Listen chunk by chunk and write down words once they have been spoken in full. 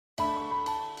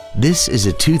This is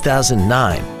a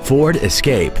 2009 Ford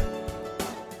Escape.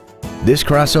 This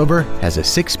crossover has a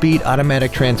 6-speed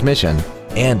automatic transmission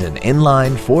and an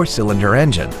inline 4-cylinder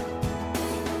engine.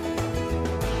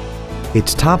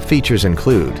 Its top features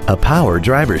include a power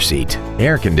driver's seat,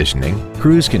 air conditioning,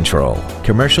 cruise control,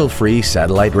 commercial-free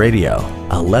satellite radio,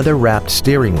 a leather-wrapped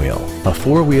steering wheel, a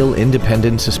 4-wheel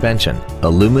independent suspension,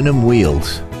 aluminum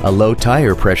wheels, a low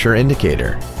tire pressure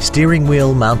indicator, steering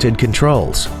wheel mounted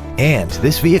controls, and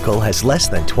this vehicle has less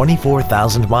than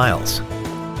 24,000 miles.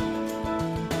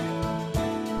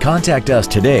 Contact us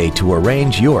today to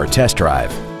arrange your test drive.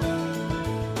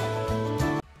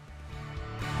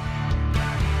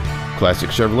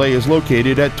 Classic Chevrolet is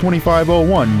located at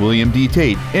 2501 William D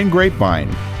Tate in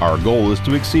Grapevine. Our goal is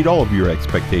to exceed all of your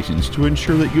expectations to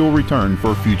ensure that you'll return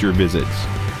for future visits.